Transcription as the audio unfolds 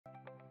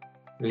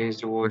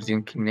lazy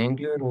loading in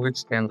Angular with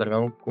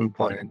standalone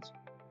components.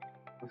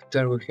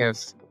 After we have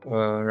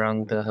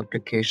run the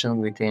application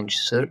with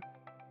ngServe,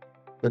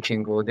 we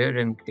can go there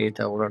and create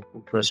our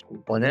first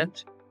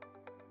component.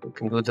 We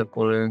can do the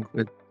following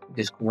with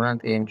this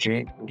command ng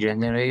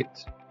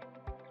generate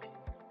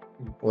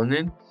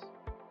component,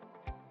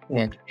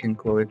 and we can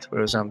call it,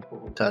 for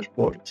example,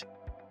 dashboard.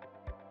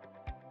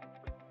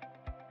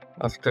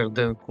 After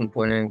the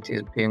component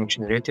is being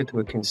generated,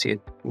 we can see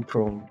it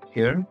from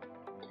here.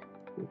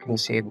 We can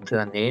see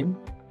the name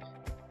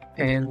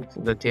and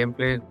the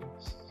template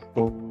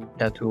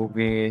that will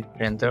be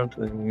rendered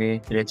when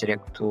we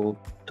redirect to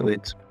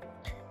it.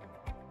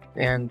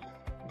 And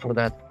for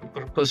that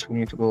purpose, we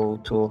need to go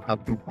to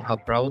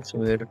app.routes,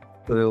 where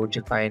we will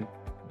define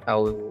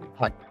how we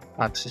will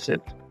access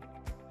it.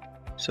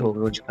 So we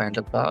will define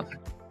the path,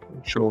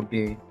 which will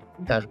be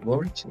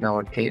dashboard in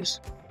our case.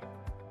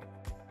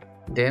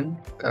 Then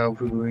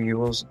we will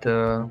use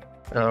the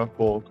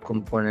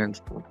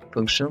loadComponent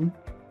function,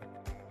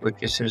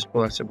 which is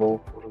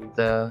responsible for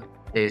the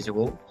lazy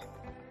load.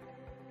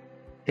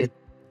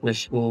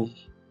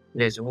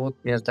 Lazy load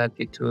means that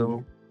it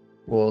will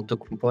load the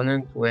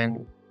component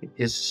when it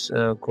is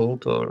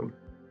called or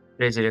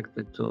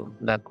redirected to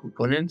that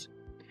component.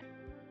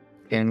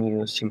 Can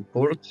use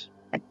import,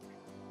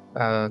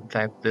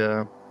 type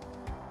the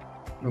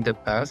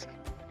path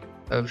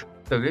of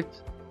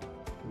it,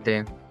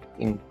 then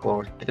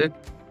import it,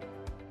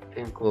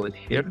 and call it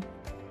here.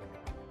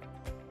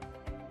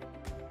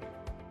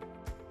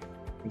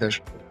 The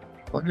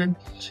component,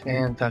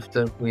 and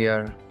after we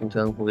are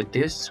done with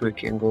this, we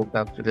can go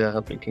back to the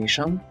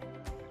application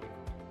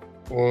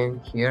and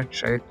here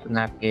try to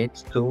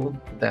navigate to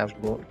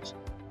dashboard.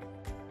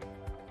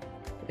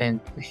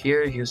 And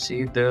here you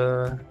see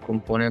the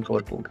component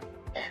working.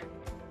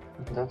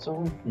 That's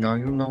all. Now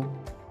you know.